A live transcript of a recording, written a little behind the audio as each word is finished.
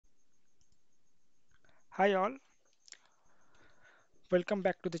Hi all, welcome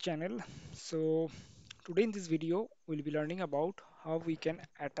back to the channel. So today in this video we'll be learning about how we can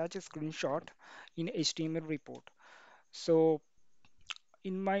attach a screenshot in HTML report. So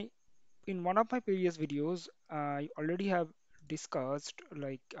in one of my previous videos I already have discussed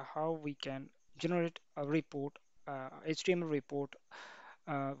how we can generate a report, HTML report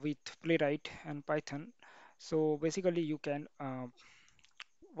with Playwright and Python. So basically you can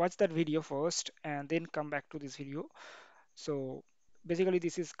watch that video first and then come back to this video. So basically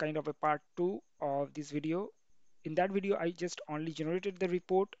this is kind of a part 2 of this video. In that video I just only generated the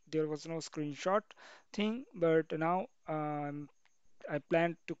report. There was no screenshot thing, but now I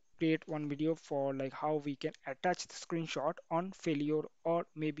plan to create one video for like how we can attach the screenshot on failure, or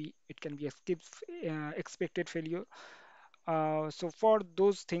maybe it can be a expected failure. So for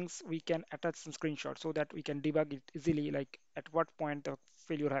those things we can attach some screenshot so that we can debug it easily, like at what point the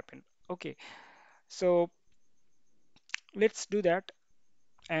failure happened. Okay, so let's do that.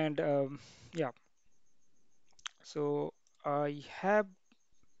 And yeah, so I have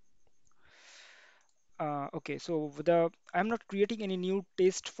okay, so I'm not creating any new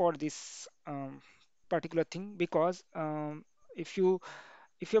test for this particular thing, because if you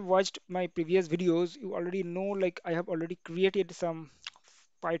have watched my previous videos, you already know like I have already created some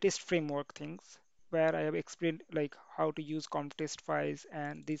Pytest framework things where I have explained like how to use contest files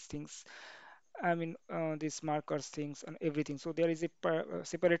and these things. I mean these markers things and everything. So there is a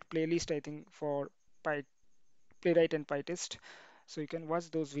separate playlist I think for Py Playwright and Pytest, so you can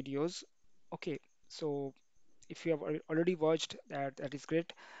watch those videos. Okay, so if you have already watched that, that is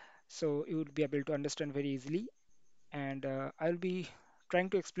great. So you will be able to understand very easily, and I'll be trying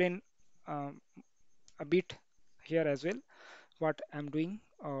to explain um, a bit here as well what I'm doing,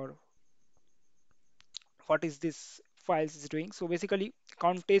 or what is this files is doing. So basically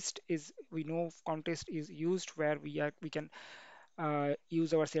contest is, we know contest is used where we can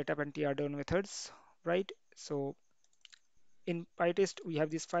use our setup and teardown methods, right? So in PyTest we have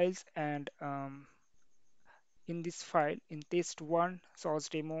these files, and in this file, in test1 source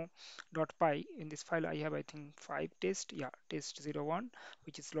demo.py, in this file I have I think 5 test, yeah, test01,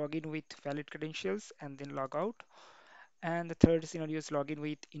 which is login with valid credentials and then log out, and the third scenario is login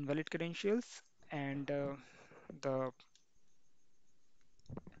with invalid credentials, and the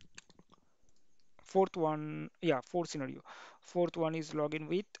fourth one, yeah, fourth scenario, fourth one is login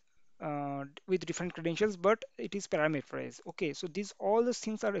with different credentials, but it is parameterized. Okay, so these all those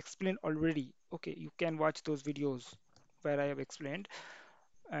things are explained already. Okay, you can watch those videos where I have explained.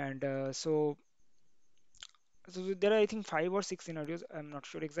 And so there are I think 5 or 6 scenarios. I'm not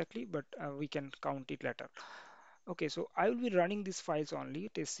sure exactly, but we can count it later. Okay, so I will be running these files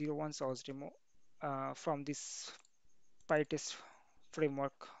only, test01 source demo, from this PyTest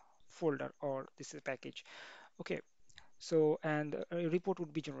framework folder, or this is package. Okay, so and a report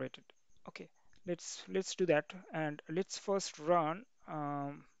would be generated. Okay, let's do that, and let's first run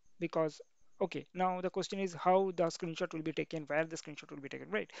because okay, now the question is how the screenshot will be taken, where the screenshot will be taken,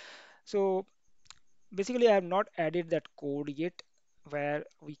 right? So basically I have not added that code yet where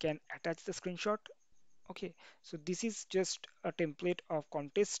we can attach the screenshot. Okay, so this is just a template of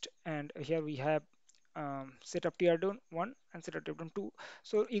contest, and here we have setup tier down 1 and setup tier down 2.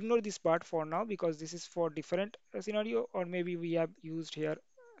 So ignore this part for now because this is for different scenario, or maybe we have used here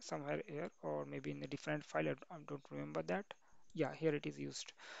somewhere here, or maybe in a different file. I don't remember that. Yeah, here it is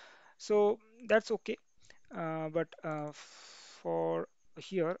used. So that's okay. But for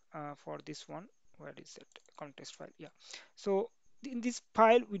here, for this one, where is that contest file? Yeah. So in this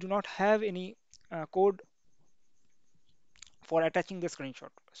file, we do not have any code for attaching the screenshot.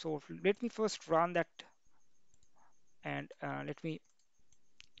 So let me first run that, and let me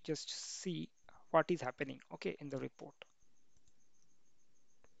just see what is happening, okay, in the report.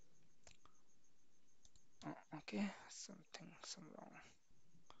 Okay, some wrong.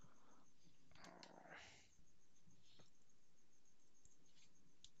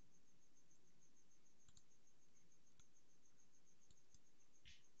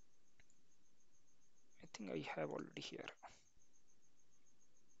 I think I have already here.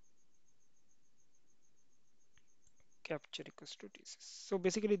 Capture equals to thesis. So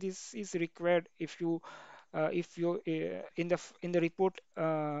basically, this is required if you in the report.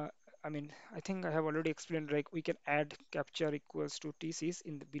 I mean, I think I have already explained. Like we can add capture equals to thesis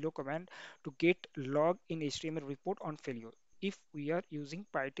in the below command to get log in HTML report on failure if we are using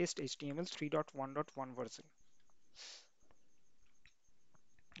Pytest HTML 3.1.1 version.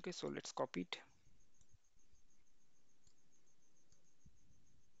 Okay, so let's copy it.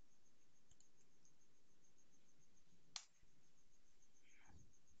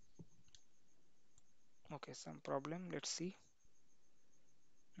 Okay, some problem. Let's see.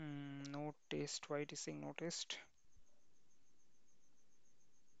 No test. Why it is saying no test?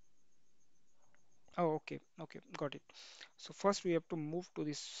 Oh, okay, okay, got it. So first we have to move to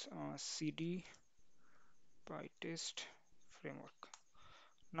this cd pytest framework.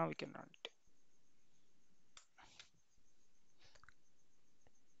 Now we can run it.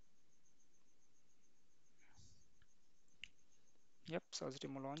 Yep, search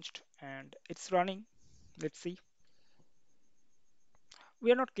demo launched and it's running. Let's see.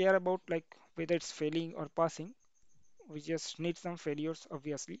 We are not care about like whether it's failing or passing. We just need some failures,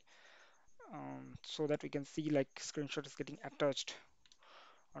 obviously, so that we can see like screenshot is getting attached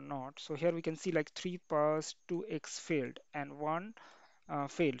or not. So here we can see like 3 passed, 2 x failed, and 1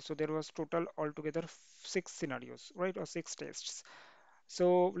 failed. So there was total altogether 6 scenarios, right, or 6 tests.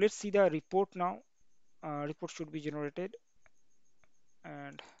 So let's see the report now. Report should be generated,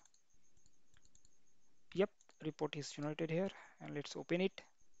 and yep, report is generated here. And let's open it.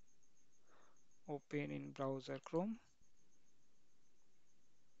 Open in browser Chrome.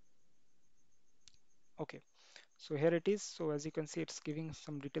 Okay, so here it is. So as you can see, it's giving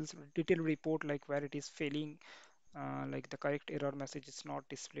some detailed report like where it is failing, like the correct error message is not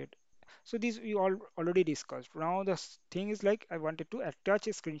displayed. So these we all already discussed. Now the thing is like I wanted to attach a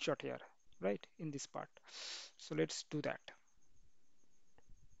screenshot here, right, in this part. So let's do that.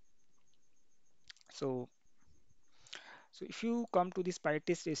 So so if you come to this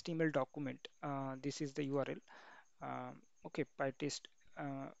Pytest HTML document, this is the URL. Okay, Pytest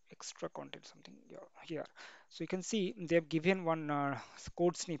extra content something here. So you can see they have given one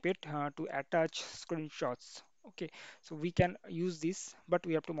code snippet to attach screenshots. Okay, so we can use this, but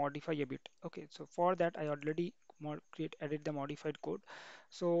we have to modify a bit. Okay, so for that I already added the modified code.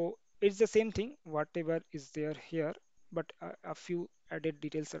 So it's the same thing, whatever is there here, but a few added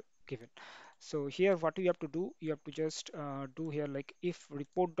details are given. So here what you have to do, you have to just do here like if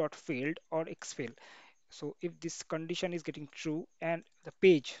report.failed or xfail. So if this condition is getting true and the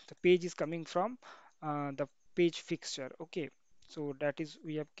page is coming from the page fixture. Okay, so that is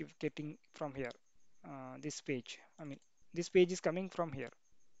we have getting from here. This page, I mean, this page is coming from here.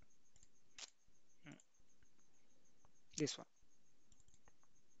 Mm, this one.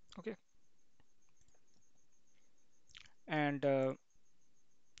 Okay, and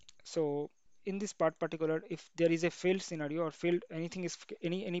so in this part particular, if there is a failed scenario or failed anything is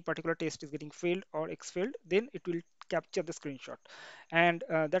any particular test is getting failed or x failed, then it will capture the screenshot, and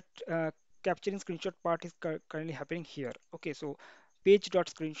that capturing screenshot part is currently happening here. Okay, so page dot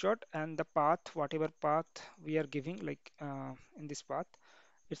screenshot and the path, whatever path we are giving, like in this path,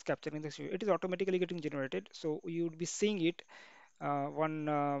 it's capturing the screenshot. It is automatically getting generated, so you would be seeing it.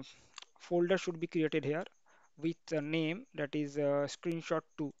 One folder should be created here with a name that is screenshot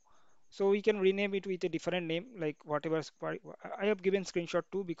 2. So we can rename it with a different name, like whatever. I have given screenshot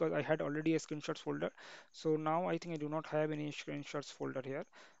 2 because I had already a screenshots folder. So now I think I do not have any screenshots folder here.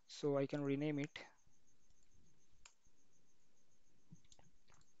 So I can rename it.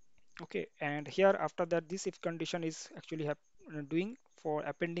 Okay, and here after that, this if condition is actually doing for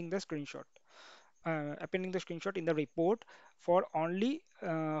appending the screenshot in the report for only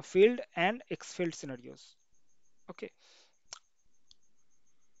failed and X-failed scenarios. Okay,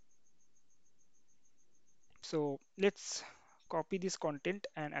 so let's copy this content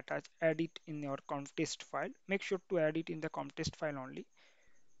and add it in your contest file. Make sure to add it in the contest file only,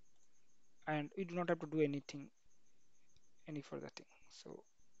 and we do not have to do any further thing. So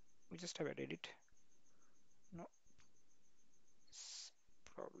we just have added it. No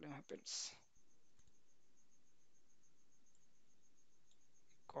problem happens.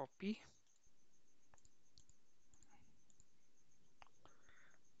 Copy.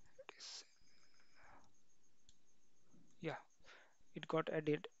 It is, yeah, it got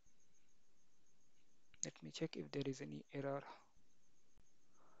added. Let me check if there is any error.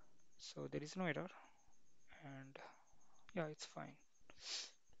 So there is no error, and yeah, it's fine.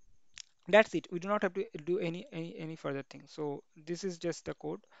 That's it. We do not have to do any further thing. So this is just the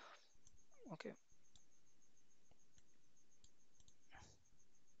code. Okay,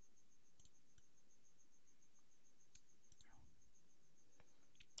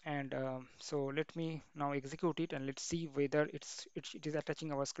 and so let me now execute it and let's see whether it is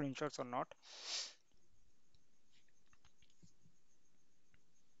attaching our screenshots or not.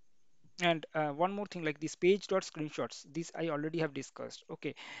 And one more thing, like this page dot screenshots, this I already have discussed.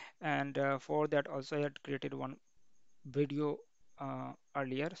 Okay, and for that also I had created one video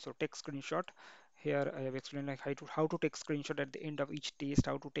earlier. So text screenshot Here I have explained like how to take screenshot at the end of each test,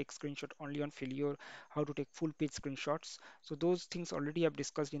 how to take screenshot only on failure, how to take full page screenshots. So those things already I've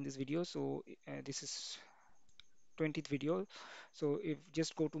discussed in this video. So this is 20th video. So if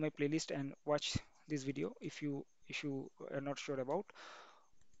just go to my playlist and watch this video if you are not sure about.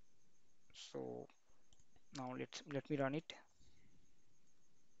 So now let me run it.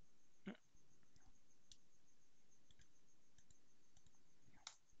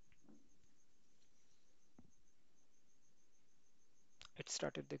 It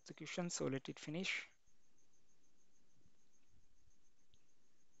started the execution, so let it finish.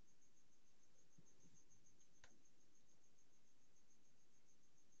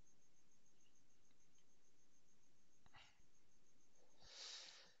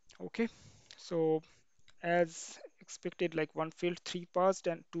 Okay, so as expected, like one failed, three passed,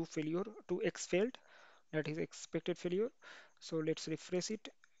 and two failure, two X failed. That is expected failure. So let's refresh it.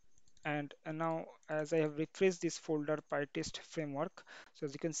 And now, as I have refreshed this folder Pytest framework, so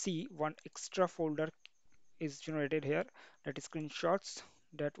as you can see, one extra folder is generated here. That is screenshots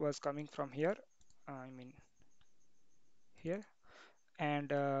that was coming from here. I mean here,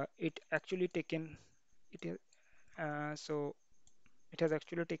 and it actually taken it is so it has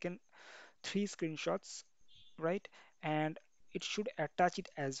actually taken three screenshots, right? And it should attach it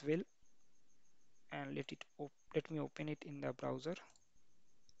as well. And let me open it in the browser.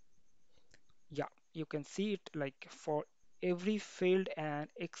 Yeah, you can see it like for every failed and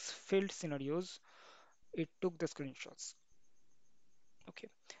X failed scenarios, it took the screenshots. Okay,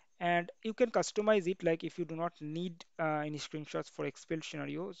 and you can customize it like if you do not need any screenshots for X-failed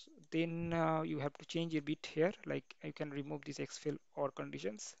scenarios, then you have to change a bit here. Like you can remove these X-fail or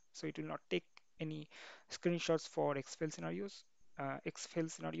conditions, so it will not take any screenshots for X-fail scenarios.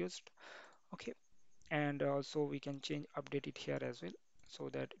 Okay, and also we can change update it here as well, so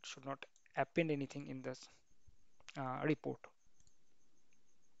that it should not append anything in this report.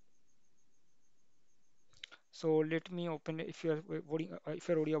 So let me open it. If you are if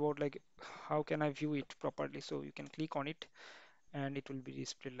you're worried about like how can I view it properly, so you can click on it and it will be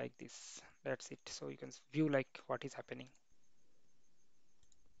displayed like this. That's it. So you can view like what is happening,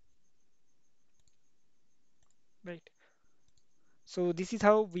 right? So this is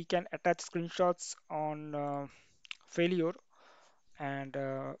how we can attach screenshots on failure, and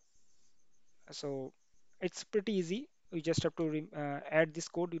so it's pretty easy. You just have to add this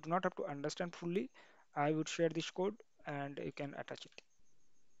code. You do not have to understand fully. I would share this code and you can attach it.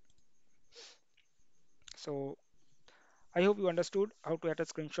 So I hope you understood how to attach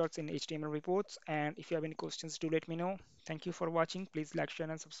screenshots in HTML reports. And if you have any questions, do let me know. Thank you for watching. Please like, share,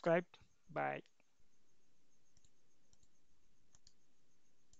 and subscribe. Bye.